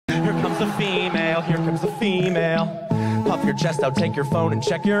comes a female, here comes a female. Puff your chest out, take your phone and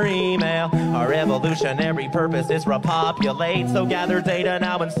check your email. Our evolutionary purpose is repopulate. So gather data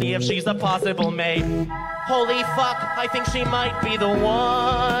now and see if she's a possible mate. Holy fuck, I think she might be the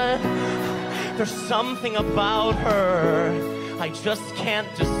one. There's something about her, I just can't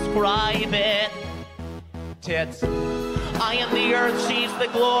describe it. Tits. I am the earth, she's the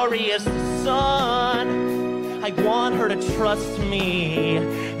glorious sun. I want her to trust me,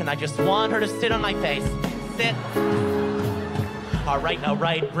 and I just want her to sit on my face. Sit. Alright, now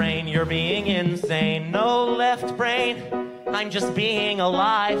right brain, you're being insane. No left brain, I'm just being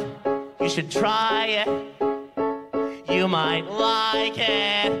alive. You should try it, you might like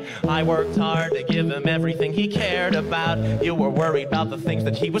it. I worked hard to give him everything he cared about. You were worried about the things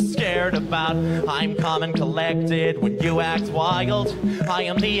that he was scared about. I'm calm and collected when you act wild. I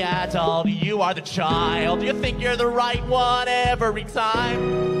am the adult, you are the child. You think you're the right one every time.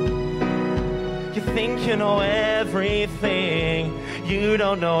 You think you know everything. You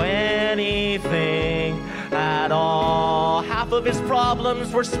don't know anything at all. Half of his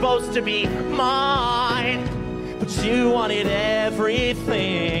problems were supposed to be mine, but you wanted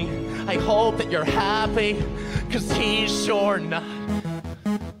everything. I hope that you're happy, cause he's sure not.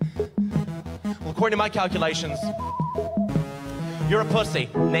 Well, according to my calculations, you're a pussy.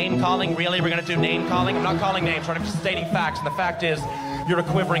 Name calling, really? We're gonna do name calling? I'm not calling names, right? I'm just stating facts, and the fact is, you're a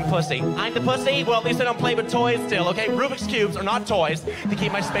quivering pussy. I'm the pussy? Well, at least I don't play with toys still, okay? Rubik's Cubes are not toys. They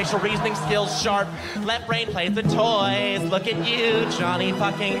keep my spatial reasoning skills sharp. Left brain plays the toys. Look at you, Johnny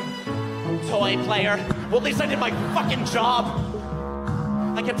fucking toy player. Well, at least I did my fucking job.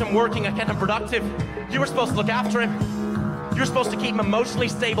 I kept him working, I kept him productive. You were supposed to look after him. You were supposed to keep him emotionally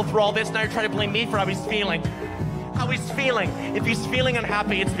stable through all this. Now you're trying to blame me for how he's feeling. How he's feeling. If he's feeling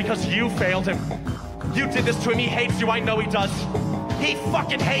unhappy, it's because you failed him. You did this to him, he hates you, I know he does. He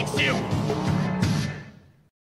fucking hates you!